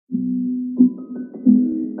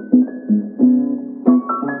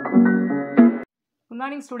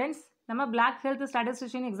morning students. நம்ம black health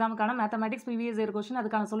statistician examக்கான mathematics previous year question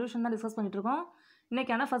அதுக்கான solution தான் discuss பண்ணிட்டு இருக்கோம்.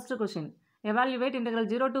 இன்னைக்கான first question. Evaluate integral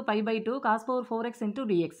 0 to pi by 2 cos power 4x into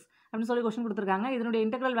dx. அப்படின்னு சொல்லி question கொடுத்திருக்காங்க. இதனுடைய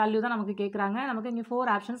integral value தான் நமக்கு கேக்குறாங்க. நமக்கு இங்க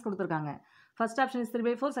 4 options கொடுத்திருக்காங்க. First option is 3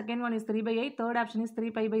 by 4, second one is 3 by 8, third option is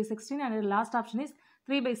 3 pi by 16 and last option is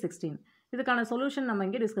 3 by 16. இதுக்கான solution நம்ம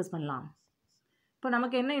இங்க discuss பண்ணலாம். இப்போ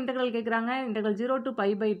நமக்கு என்ன integral கேக்குறாங்க? Integral 0 to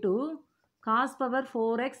pi by 2 cos power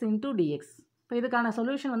 4x into dx. இப்போ இதுக்கான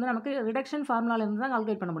சொல்யூஷன் வந்து நமக்கு ரிடக்ஷன் ஃபார்முலால இருந்து தான்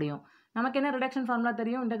கால்குலேட் பண்ண முடியும். நமக்கு என்ன ரிடக்ஷன் ஃபார்முலா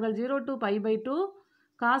தெரியும்? Integral 0 to pi by 2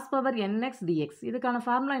 cos power nx dx. இதுக்கான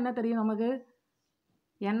ஃபார்முலா என்ன தெரியும் நமக்கு?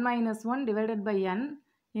 n minus 1 divided by n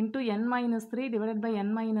into n minus 3 divided by n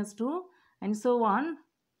minus 2 and so on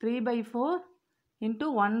 3 by 4 into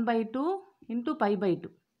 1 by 2 into pi by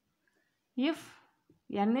 2. If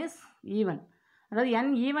n is even. அதாவது n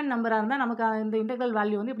even நம்பராக இருந்தால் நமக்கு இந்த integral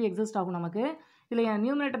value வந்து இப்படி எக்ஸிஸ்ட் ஆகும். நமக்கு இதில்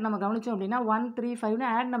நியூமினேட்டர் நம்ம கவனிச்சோம் அப்படின்னா 1 3 5னு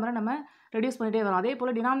ஆட் நம்பரை நம்ம ரெடியூஸ் பண்ணிகிட்டே வரும். அதே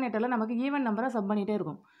போல் டினாமினேட்டரில் நமக்கு ஈவன் நம்பரை சப் பண்ணிகிட்டே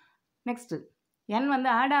இருக்கும். நெக்ஸ்ட்டு n வந்து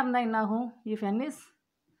ஆடாக இருந்தால் என்னாகும்? இஃப் n இஸ்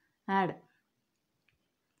ஆட்,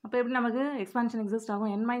 அப்போ எப்படி நமக்கு எக்ஸ்பான்ஷன் எக்ஸிஸ்ட்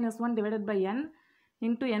ஆகும்? n minus 1 divided by n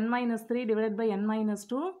into n minus 3 divided by n minus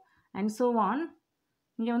 2 and so on.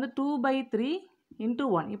 இங்கே வந்து 2 by 3 into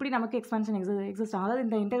 1 இப்படி நமக்கு எக்ஸ்பான்ஷன் எக்ஸிஸ்ட் ஆகும். அதாவது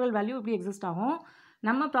இந்த இன்டெக்ரல் வேல்யூ இப்படி எக்ஸிஸ்ட் ஆகும்.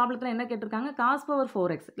 நம்ம ப்ராப்ளத்தில் என்ன கேட்டிருக்காங்க? cos power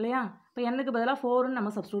 4x இல்லையா? இப்போ என்னுக்கு பதிலாக 4ன்னு நம்ம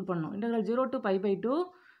சப்ஸ்டியூட் பண்ணணும். Integral 0 to pi by 2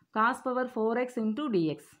 cos power 4x into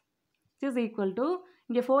dx is equal to,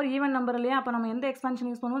 இங்கே 4 ஈவன் நம்பர் இல்லையா? அப்போ நம்ம எந்த எக்ஸ்பான்ஷன்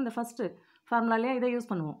யூஸ் பண்ணுவோம்? இந்த ஃபஸ்ட்டு ஃபார்முலாலையே இதை யூஸ்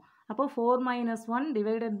பண்ணுவோம். அப்போ 4 minus 1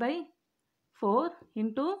 divided by 4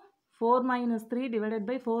 into 4 minus 3 divided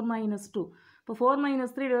by 4 minus 2. இப்போ 4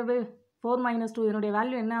 minus 3 divided by 4 minus 2 இதனுடைய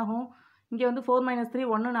வேல்யூ என்ன ஆகும்? இங்கே வந்து 4 minus 3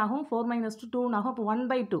 1 ஆகும், 4 minus 2 2 ஆகும். அப்போ 1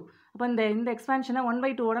 by 2. அப்போ இந்த எக்ஸ்பான்ஷனை 1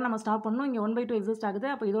 by 2ஓட நம்ம ஸ்டாப் பண்ணணும். இங்கே 1 by 2 எக்ஸிஸ்ட் ஆகுது.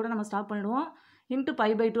 அப்போ இதோட நம்ம ஸ்டாப் பண்ணிடுவோம். இன்ட்டு pi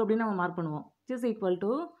by 2 அப்படின்னு நம்ம மார்க் பண்ணுவோம். இஸ் ஈக்குவல்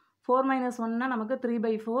டு 4 minus 1னா நமக்கு 3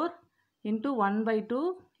 by 4 into 1 by 2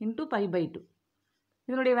 into pi by 2.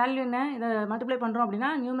 இதனுடைய வேல்யூ என்ன? இதை மல்டிப்ளை பண்ணுறோம்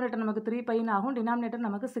அப்படின்னா நியூமினேட்டர் நமக்கு 3 பைன்னு ஆகும், டினாமினேட்டர்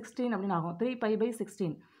நமக்கு 16 அப்படின்னு ஆகும். 3 pi by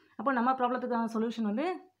 16. அப்போ நம்ம ப்ராப்ளத்துக்கான சொல்யூஷன் வந்து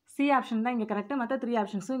சி ஆப்ஷன் தான் இங்கே கரெக்டு, மற்ற 3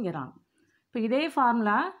 ஆப்ஷன்ஸும் இங்கே ராங். இப்போ இதே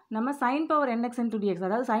ஃபார்முலா நம்ம sin power nx into dx,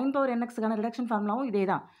 அதாவது sin power nxக்கான ரிடக்ஷன் ஃபார்முலாவும் இதே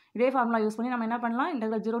தான். இதே ஃபார்முலா யூஸ் பண்ணி நம்ம என்ன பண்ணலாம்?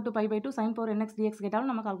 Integral 0 to pi by 2 sin power nx dx கேட்டாலும்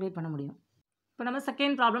நம்ம கால்குலேட் பண்ண முடியும். இப்போ நம்ம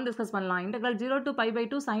செகண்ட் ப்ராப்ளம் டிஸ்கஸ் பண்ணலாம். Integral 0 to pi by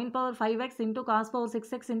 2 sin power 5x into cos power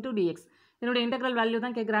 6x into dx. இதனுடைய இன்டெக்ரல் வேல்யூ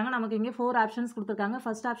தான் கேட்குறாங்க. நமக்கு இங்கே 4 ஆப்ஷன்ஸ் கொடுத்துருக்காங்க.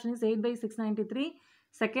 First option is 8 by 693,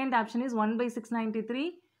 second option is 1 by 693,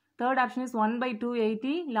 third option is 1 by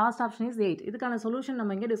 280, last option is 8. இதுக்கான solution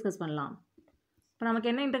நம்ம இங்கே discuss பண்ணலாம். இப்போ நமக்கு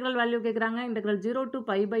என்ன இன்டெக்ரல் வேல்யூ கேட்குறாங்க? Integral 0 to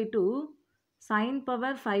pi by 2 sin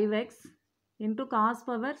power 5x into cos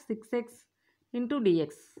power 6x into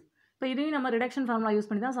dx. இப்போ இதையும் நம்ம ரிடக்ஷன் ஃபார்முலா யூஸ்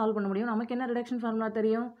பண்ணி தான் சால்வ் பண்ண முடியும். நமக்கு என்ன ரிடக்ஷன் ஃபார்முலா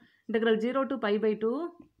தெரியும்? Integral 0 to pi by 2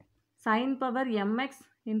 sin power mx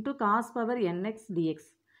into cos power nx dx.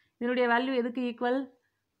 இதனுடைய வேல்யூ எதுக்கு equal?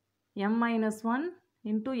 m minus 1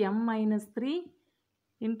 into m minus 3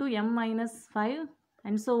 into m minus 5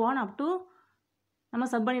 and so on up to நம்ம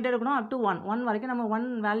சப் பண்ணிகிட்டே இருக்கணும். அப் டு 1 வரைக்கும் நம்ம 1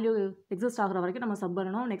 value exist ஆகிற வரைக்கும் நம்ம சப்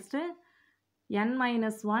பண்ணணும். நெக்ஸ்ட்டு n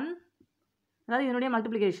minus 1, அதாவது இதனுடைய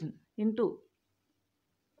multiplication into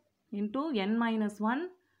n minus 1,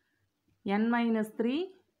 n minus 3,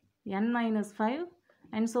 n minus 5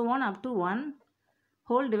 and so on up to 1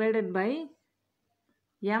 whole divided by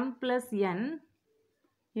m plus n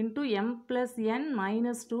into m plus n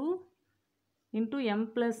minus 2 into m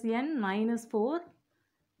plus n minus 4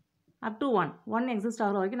 up to 1 exist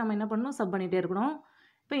ஆகிற வரைக்கும் நம்ம என்ன பண்ணணும்? Sub பண்ணிகிட்டே இருக்கணும்.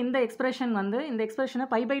 இப்போ இந்த expression வந்து இந்த எக்ஸ்பிரஷனை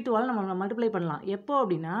pi by 2ஆல் நம்ம மல்டிப்ளை பண்ணலாம். எப்போ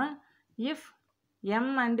அப்படின்னா if m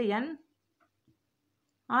and n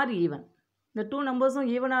R even, இந்த 2 நம்பர்ஸும்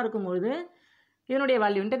ஈவனாக இருக்கும்பொழுது இதனுடைய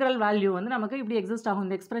வேல்யூ இன்டெக்ரல் வேல்யூ வந்து நமக்கு இப்படி எக்ஸிஸ்ட் ஆகும்.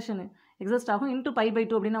 இந்த எக்ஸ்பிரஷன் எக்ஸிஸ்ட் ஆகும் இன்ட்டு pi by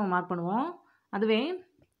 2 அப்படின்னு நம்ம மார்க் பண்ணுவோம். அதுவே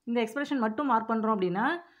இந்த எக்ஸ்பிரஷன் மட்டும் மார்க் பண்ணுறோம் அப்படின்னா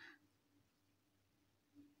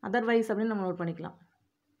அதர்வைஸ் அப்படின்னு நம்ம நோட் பண்ணிக்கலாம்.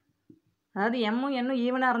 அதாவது எம்மும் என்னும்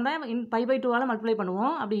ஈவனாக இருந்தால் pi by 2ஆல் மல்டிப்ளை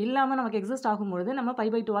பண்ணுவோம். அப்படி இல்லாமல் நமக்கு எக்ஸிஸ்ட் ஆகும்பொழுது நம்ம pi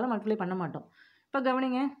by 2ஆல் மல்டிப்ளை பண்ண மாட்டோம். இப்போ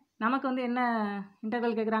கவனிங்க, நமக்கு வந்து என்ன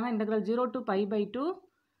இன்டெக்ரல் கேட்குறாங்க? Integral 0 to pi by 2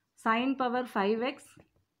 sin power 5x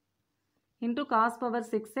into cos power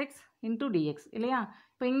 6x into dx இல்லையா?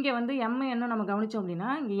 இப்போ இங்கே வந்து m என்னும் நம்ம கவனித்தோம் அப்படின்னா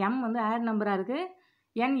இங்கே m வந்து ஆட் நம்பராக இருக்குது,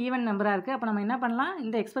 n ஈவன் நம்பராக இருக்குது. அப்போ நம்ம என்ன பண்ணலாம்?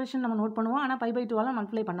 இந்த எக்ஸ்பிரஷன் நம்ம நோட் பண்ணுவோம், ஆனால் pi by 2ஆல்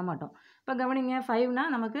மல்டிப்ளை பண்ண மாட்டோம். இப்போ கவனிங்க, 5னா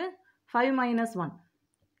நமக்கு 5 minus 1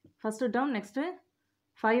 first term, next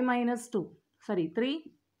 5 minus 2 sorry 3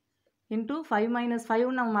 into 5 minus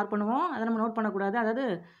 5ன்னு நம்ம மார்க் பண்ணுவோம். அதை நம்ம நோட் பண்ணக்கூடாது. அதாவது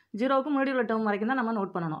 0க்கு முன்னாடி உள்ள டேர்ம் வரைக்கும் தான் நம்ம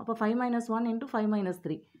நோட் பண்ணணும். அப்போ 5 minus 1 இன்ட்டு 5 minus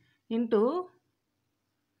 3 இன்ட்டு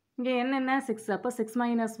இங்கே என்ன 6, அப்போ 6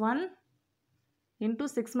 minus 1 into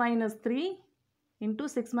 6 minus 3 into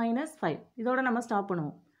 6 minus 5. இதோட நம்ம ஸ்டாப்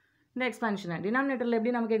பண்ணுவோம் இந்த எக்ஸ்பான்ஷனை. டினாமினேட்டரில்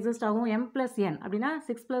எப்படி நமக்கு எக்ஸிஸ்ட் ஆகும்? m plus n அப்படின்னா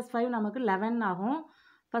 6 plus 5 நமக்கு 11 ஆகும்.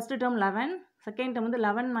 ஃபஸ்ட்டு டேர்ம் 11, செகண்ட் டேர்ம் வந்து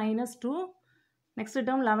 11 minus 2, next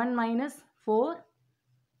term 11 minus 4,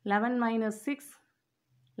 11 minus 6,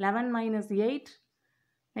 11 minus 8,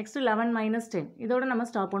 next 11 minus 10. இதோட நம்ம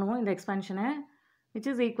ஸ்டாப் பண்ணுவோம் இந்த எக்ஸ்பான்ஷனை. which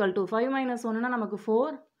is equal to 5 minus 1னா நமக்கு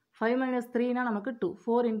 4, 5 minus 3னா நமக்கு 2,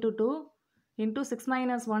 4 into 2 into 6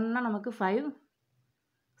 minus 1னா நமக்கு 5,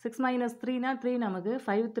 6 minus 3னா 3 நமக்கு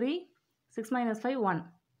 5 3, 6 minus 5 1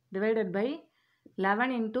 divided by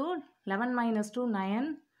 11 into 11 minus 2 9,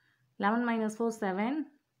 11 minus 4 7,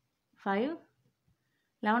 5,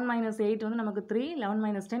 11 minus 8 வந்து நமக்கு 3, 11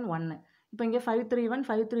 minus 10 1. இப்போ இங்கே 5 3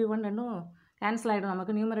 1, 5 3 1 ரெண்டும் கேன்சல் ஆகிடும்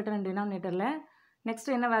நமக்கு நியூமரேட்டர் அண்ட் டினாமினேட்டரில். நெக்ஸ்ட்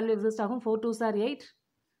என்ன வேல்யூ எக்ஸிஸ்ட் ஆகும்? 4 2s are 8,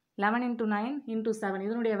 11 into 9 into 7.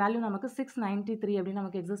 இதனுடைய வேல்யூ நமக்கு 693 அப்படின்னு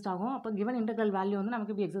நமக்கு எக்ஸிஸ்ட் ஆகும். அப்போ கிவன் இன்டெக்ரல் வேல்யூ வந்து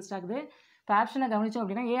நமக்கு இப்படி எக்ஸிஸ்ட் ஆகுது. இப்போ ஆப்ஷனை கவனிச்சோம்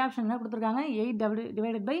அப்படின்னா ஏ ஆப்ஷன் என்ன கொடுத்துருக்காங்க? 8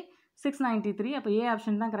 divided by 693. அப்போ ஏ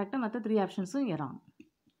ஆப்ஷன் தான் கரெக்டாக, மற்ற 3 ஆப்ஷன்ஸும் ஏறாம்.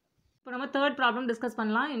 இப்போ நம்ம தேர்ட் ப்ராப்ளம் டிஸ்கஸ்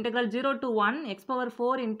பண்ணலாம். Integral 0 to 1 x power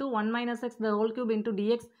 4 into 1 minus x the whole cube into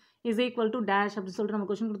dx is equal to dash அப்படின்னு சொல்லிட்டு நம்ம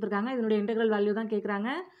கொஸ்டின் கொடுத்துருக்காங்க. இதனுடைய இன்டெக்ரல் வேல்யூ தான் கேட்குறாங்க.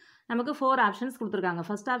 நமக்கு 4 ஆப்ஷன்ஸ் கொடுத்துருக்காங்க.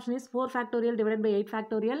 First option is 4 factorial divided by 8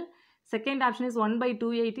 factorial. Second option is 1 by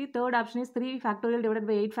 280. Third option is 3 factorial divided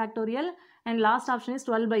by 8 factorial. And last option is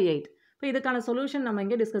 12 by 8. இப்போ இதுக்கான சொல்யூஷன் நம்ம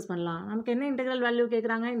இங்கே டிஸ்கஸ் பண்ணலாம். நமக்கு என்ன இன்டெக்ரல் வேல்யூ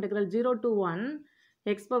கேட்குறாங்க? Integral 0 to 1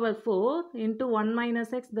 x power 4 into 1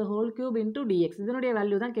 minus x the whole cube into dx. இதனுடைய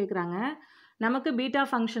value தான் கேட்குறாங்க. நமக்கு பீட்டா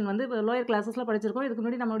ஃபங்க்ஷன் வந்து லோயர் கிளாஸஸில் படிச்சிருக்கோம். இதுக்கு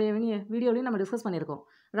முன்னாடி நம்மளுடைய வீடியோலையும் நம்ம டிஸ்கஸ் பண்ணியிருக்கோம்.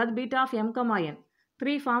 அதாவது பீட்டா ஆஃப் m, n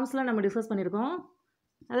 3 ஃபார்ம்ஸில் நம்ம டிஸ்கஸ் பண்ணியிருக்கோம்.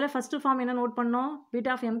 அதில் ஃபஸ்ட்டு ஃபார்ம் என்ன நோட் பண்ணோம்? Beta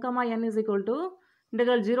of m, n is equal to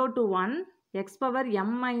integral 0 to 1 x power m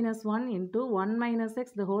minus 1 into 1 minus x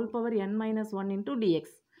the whole power n minus 1 into dx.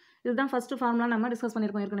 இதுதான் first ஃபார்ம்லாம் நம்ம discuss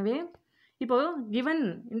பண்ணியிருக்கோம் ஏற்கனவே. இப்போது கிவன்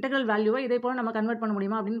இன்டெக்ரல் வேல்யூவை இதே போல் நம்ம கன்வெர்ட் பண்ண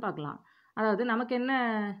முடியுமா அப்படின்னு பார்க்கலாம். அதாவது நமக்கு என்ன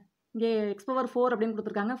இங்கே x power 4 அப்படின்னு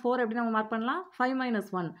கொடுத்துருக்காங்க. 4 எப்படி நம்ம மார்க் பண்ணலாம்? 5 minus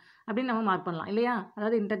 1 அப்படின்னு நம்ம மார்க் பண்ணலாம் இல்லையா?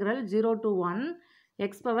 அதாவது integral 0 to 1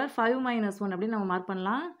 x power 5 minus 1 அப்படின்னு நம்ம மார்க்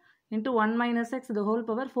பண்ணலாம். into 1 minus x the whole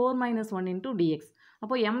power 4 minus 1 into dx.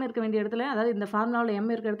 அப்போ m இருக்க வேண்டிய இடத்துல, அதாவது இந்த ஃபார்முலாவில் m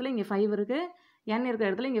இருக்க இடத்துல இங்கே 5 இருக்குது, n இருக்க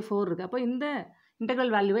இடத்துல இங்கே 4 இருக்குது. அப்போ இந்த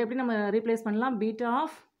இன்டெக்ரல் வேல்யூவை எப்படி நம்ம ரீப்ளேஸ் பண்ணலாம்? பீட்டா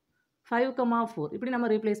ஆஃப் 5,4 இப்படி நம்ம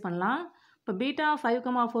ரீப்ளேஸ் பண்ணலாம். இப்போ பீட்டா ஆஃப்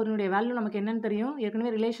 5,4னுடைய வேல்யூ நமக்கு என்னன்னு தெரியும்?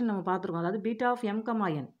 ஏற்கனவே ரிலேஷன் நம்ம பார்த்துருக்கோம். அதாவது beta of m,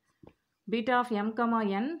 n. Beta of m,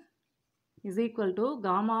 n is equal to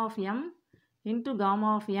gamma of m into gamma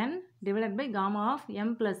of n divided by gamma of m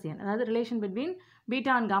plus n. அதாவது relation between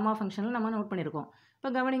beta and gamma ஃபங்க்ஷனில் நம்ம note பண்ணியிருக்கோம். இப்போ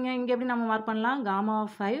கவனிங்க, இங்கே எப்படி நம்ம mark பண்ணலாம்? gamma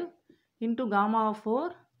of 5 into gamma of 4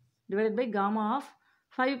 divided by gamma of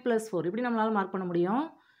 5 plus 4 இப்படி நம்மளால் மார்க் பண்ண முடியும்.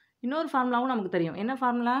 இன்னொரு ஃபார்முலாவும் நமக்கு தெரியும். என்ன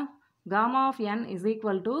formula? gamma of n is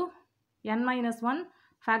equal to n minus 1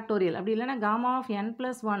 factorial. அப்படி இல்லைன்னா gamma of n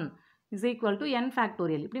plus 1 is equal to n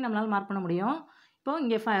factorial. இப்படி நம்மளால் மார்க் பண்ண முடியும். இப்போ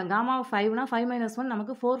இங்கே gamma of 5னா 5 minus 1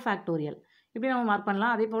 நமக்கு 4 factorial. இப்படி நம்ம மார்க்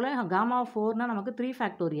பண்ணலாம். அதே போல் gamma of 4னா நமக்கு 3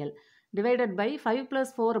 factorial divided by 5 plus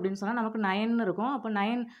 4 அப்படின்னு சொன்னால் நமக்கு 9 இருக்கும். அப்போ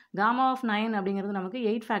 9 gamma of 9 அப்படிங்கிறது நமக்கு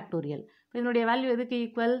 8 factorial. இப்போ இதனுடைய வேல்யூ எதுக்கு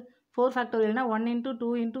equal? 4 factorialனா 1 into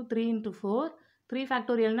 2 into 3 into 4, 3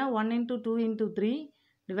 factorialனா 1 into 2 into 3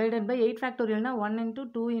 divided by 8 factorialனா 1 into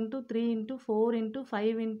 2 into 3 into 4 into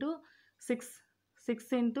 5 into 6,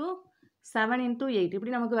 6 into 7 into 8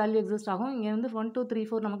 இப்படி நமக்கு வேல்யூ எக்ஸிஸ்ட் ஆகும். இங்கே வந்து 1 2 3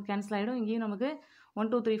 4 நமக்கு கேன்சல் ஆகிடும். இங்கேயும் நமக்கு 1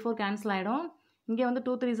 2 3 4 கேன்சல் ஆகிடும். இங்கே வந்து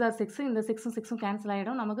 2 3s are 6, இந்த 6ம் 6ம் கேன்சல்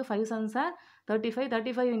ஆகிடும். நமக்கு 5 7s are 35,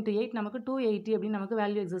 35 into 8 நமக்கு 280 அப்படின்னு நமக்கு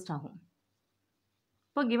வேல்யூ எக்ஸிஸ்ட் ஆகும்.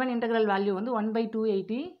 இப்போ கிவன் இன்டெக்ரல் வேல்யூ வந்து 1 by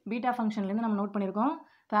 280 பீட்டா ஃபங்க்ஷன்லேருந்து நம்ம நோட் பண்ணியிருக்கோம்.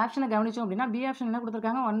 இப்போ ஆப்ஷனை கவனித்தோம் அப்படின்னா பி ஆப்ஷன் என்ன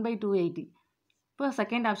கொடுத்துருக்காங்க? 1 by 280. இப்போ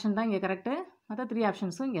செகண்ட் ஆப்ஷன் தான் இங்கே கரெக்டு, மற்ற 3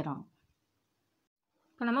 ஆப்ஷன்ஸும் இங்கே ராங்.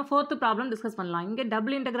 இப்போ நம்ம ஃபோர்த்து ப்ராப்ளம் டிஸ்கஸ் பண்ணலாம். இங்கே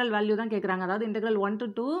டபுள் இன்டெக்ரல் வேல்யூ தான் கேட்குறாங்க. அதாவது integral 1 to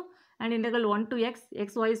 2 and integral 1 to x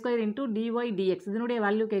xy square into dy dx இதனுடைய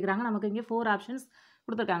வேல்யூ கேட்குறாங்க. நமக்கு இங்கே 4 ஆப்ஷன்ஸ்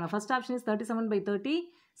கொடுத்துருக்காங்க. First option is 37 by 30,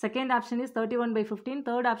 second option is 31 by 15,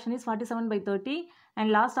 third option is 47 by 30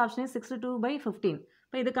 and last option is 62 by 15.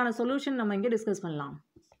 இப்போ இதுக்கான சொல்யூஷன் நம்ம இங்கே discuss பண்ணலாம்.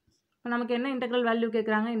 இப்போ நமக்கு என்ன இன்டெக்ரல் வேல்யூ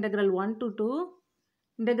கேட்குறாங்க? Integral 1 to 2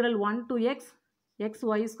 integral 1 to x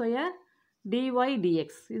xy square dy dx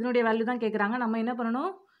இதனுடைய வேல்யூ தான் கேட்குறாங்க. நம்ம என்ன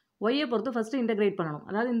பண்ணணும்? ஒய்யை பொறுத்து ஃபஸ்ட்டு இன்டெகிரேட் பண்ணணும்.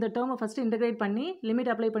 அதாவது இந்த டேர்மை ஃபஸ்ட்டு இன்டெகிரேட் பண்ணி லிமிட்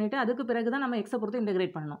அப்ளை பண்ணிவிட்டு அதுக்கு பிறகு தான் நம்ம எக்ஸை பொறுத்து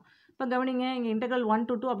இன்டெகிரேட் பண்ணணும். இப்போ கவனிங்க, இங்கே இன்டெக்ரல் 1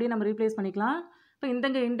 to 2 அப்படியே நம்ம ரீப்ளேஸ் பண்ணிக்கலாம். இப்போ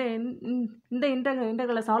இந்த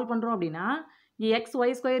இன்டெக்ரலை சால்வ் பண்ணுறோம் அப்படின்னா எக்ஸ்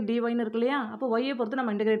ஒய் ஸ்கொயர் டிஒய்னு இருக்கு இல்லையா? அப்போ ஒய்யை பொறுத்து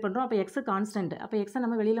நம்ம இன்டெகிரேட் பண்ணுறோம். அப்போ எக்ஸு கான்ஸ்டன்ட், அப்போ எக்ஸை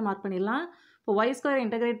நம்ம வெளியில் மார்க் பண்ணிடலாம். இப்போ ஒய் ஸ்கொயர்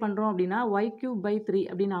இன்டெகிரேட் பண்ணுறோம் அப்படின்னா y³/3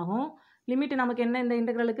 அப்படின்னு ஆகும். லிமிட் நமக்கு என்ன இந்த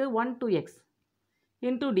இன்டெக்ரலுக்கு? 1 to x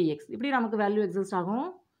into dx இப்படி நமக்கு வேல்யூ எக்ஸிஸ்ட் ஆகும்.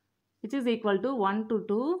 which is equal to 1 to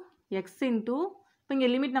 2 x into இப்போ இங்கே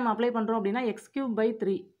லிமிட் நம்ம அப்ளை பண்ணுறோம் அப்படின்னா x cube by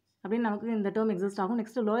 3 அப்படின்னு நமக்கு இந்த டேர்ம் எக்ஸிஸ்ட் ஆகும்.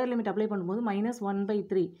 நெக்ஸ்ட் லோயர் லிமிட் அப்ளை பண்ணும்போது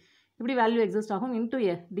 -1/3 இப்படி வேல்யூ எக்ஸிஸ்ட் ஆகும் இன்டூ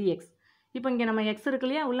dx. இப்போ இங்கே நம்ம x இருக்கு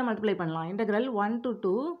இல்லையா உள்ள மல்டிப்ளை பண்ணலாம். Integral 1 to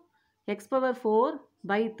 2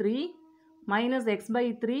 x⁴/3 minus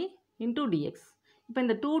x/3 into dx. இப்போ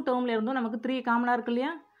இந்த 2 டேர்மில் இருந்தும் நமக்கு 3 காமனாக இருக்கு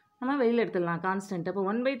இல்லையா, நம்ம வெளியில் எடுத்துடலாம் கான்ஸ்டன்ட். அப்போ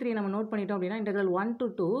 1/3 நம்ம நோட் பண்ணிட்டோம் அப்படின்னா integral 1 to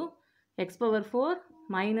 2 x⁴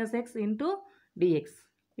 minus x into dx.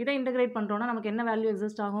 இதை இன்டெகிரேட் பண்ணுறோன்னா நமக்கு என்ன வேல்யூ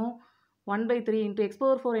எக்ஸிஸ்ட் ஆகும்? 1/3 into x⁴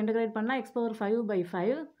 இன்டெகிரேட் பண்ணால்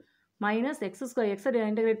x⁵5/5 மைனஸ் x². எக்ஸை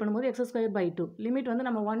இன்டெகிரேட் பண்ணும்போது x²/2. லிமிட் வந்து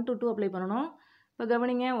நம்ம 1 to 2 அப்ளை பண்ணணும். இப்போ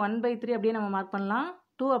கவனிங்க 1/3 அப்படியே நம்ம மார்க் பண்ணலாம்.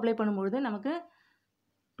 2 அப்ளை பண்ணும்பொழுது நமக்கு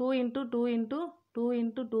 2 into 2 into 2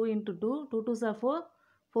 into 2 into 2 2 2s are 4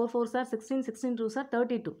 4 4s are 16 16 2s are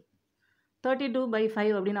 32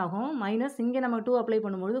 32/5 அப்படின்னு ஆகும். மைனஸ் இங்கே நம்ம 2 அப்ளை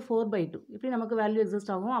பண்ணும்போது 4/2 இப்படி நமக்கு வேல்யூ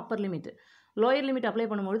எக்ஸிஸ்ட் ஆகும் upper limit. Lower limit apply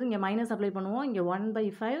பண்ணும்போது இங்கே மைனஸ் அப்ளை பண்ணுவோம். இங்கே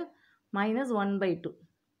 1/5 மைனஸ் 1/2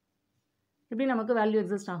 இப்படி நமக்கு வேல்யூ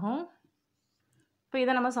எக்ஸிஸ்ட் ஆகும். இப்போ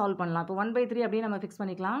இதை நம்ம சால்வ் பண்ணலாம். இப்போ 1/3 அப்படியே நம்ம ஃபிக்ஸ்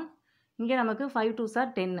பண்ணிக்கலாம். இங்கே நமக்கு 5 2s are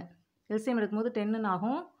 10 எல்சிஎம் எடுக்கும்போது 10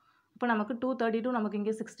 ஆகும். இப்போ நமக்கு 232 நமக்கு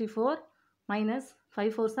இங்கே 64 மைனஸ்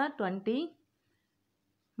 5 4s are 20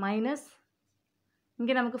 மைனஸ்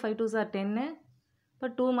இங்கே நமக்கு 5 2s are 10. இப்போ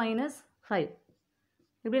 2 மைனஸ் 5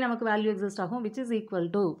 இப்படி நமக்கு வேல்யூ எக்ஸிஸ்ட் ஆகும் which is equal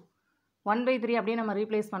to 1/3 அப்படியே நம்ம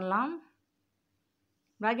ரீப்ளேஸ் பண்ணலாம்.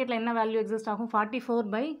 ப்ராக்கெட்டில் என்ன வேல்யூ எக்ஸிஸ்ட் ஆகும்?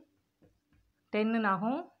 44/10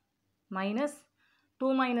 ஆகும். மைனஸ் 2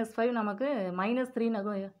 மைனஸ் 5 நமக்கு -3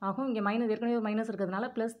 ஆகும். இங்கே மைனஸ் ஏற்கனவே மைனஸ் இருக்கிறதுனால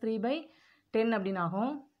 +3/10 அப்படின்னு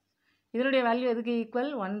ஆகும். இதனுடைய வேல்யூ எதுக்கு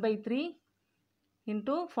ஈக்குவல்? 1/3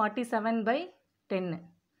 இன்ட்டு 47/10.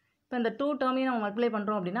 இப்போ இந்த 2 டேர்மையும் நம்ம மல்டிப்ளை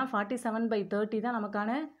பண்ணுறோம் அப்படின்னா 47/30 தான் நமக்கான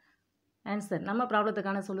ஆன்சர், நம்ம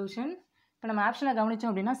ப்ராப்ளத்துக்கான சொல்யூஷன். இப்போ நம்ம ஆப்ஷனை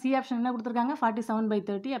கவனித்தோம் அப்படின்னா சி ஆப்ஷன் என்ன கொடுத்துருக்காங்க?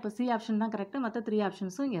 47/30. அப்போ சி ஆப்ஷன் தான் கரெக்டு, மற்ற 3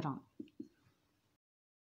 ஆப்ஷன்ஸும் இங்கே ராங்.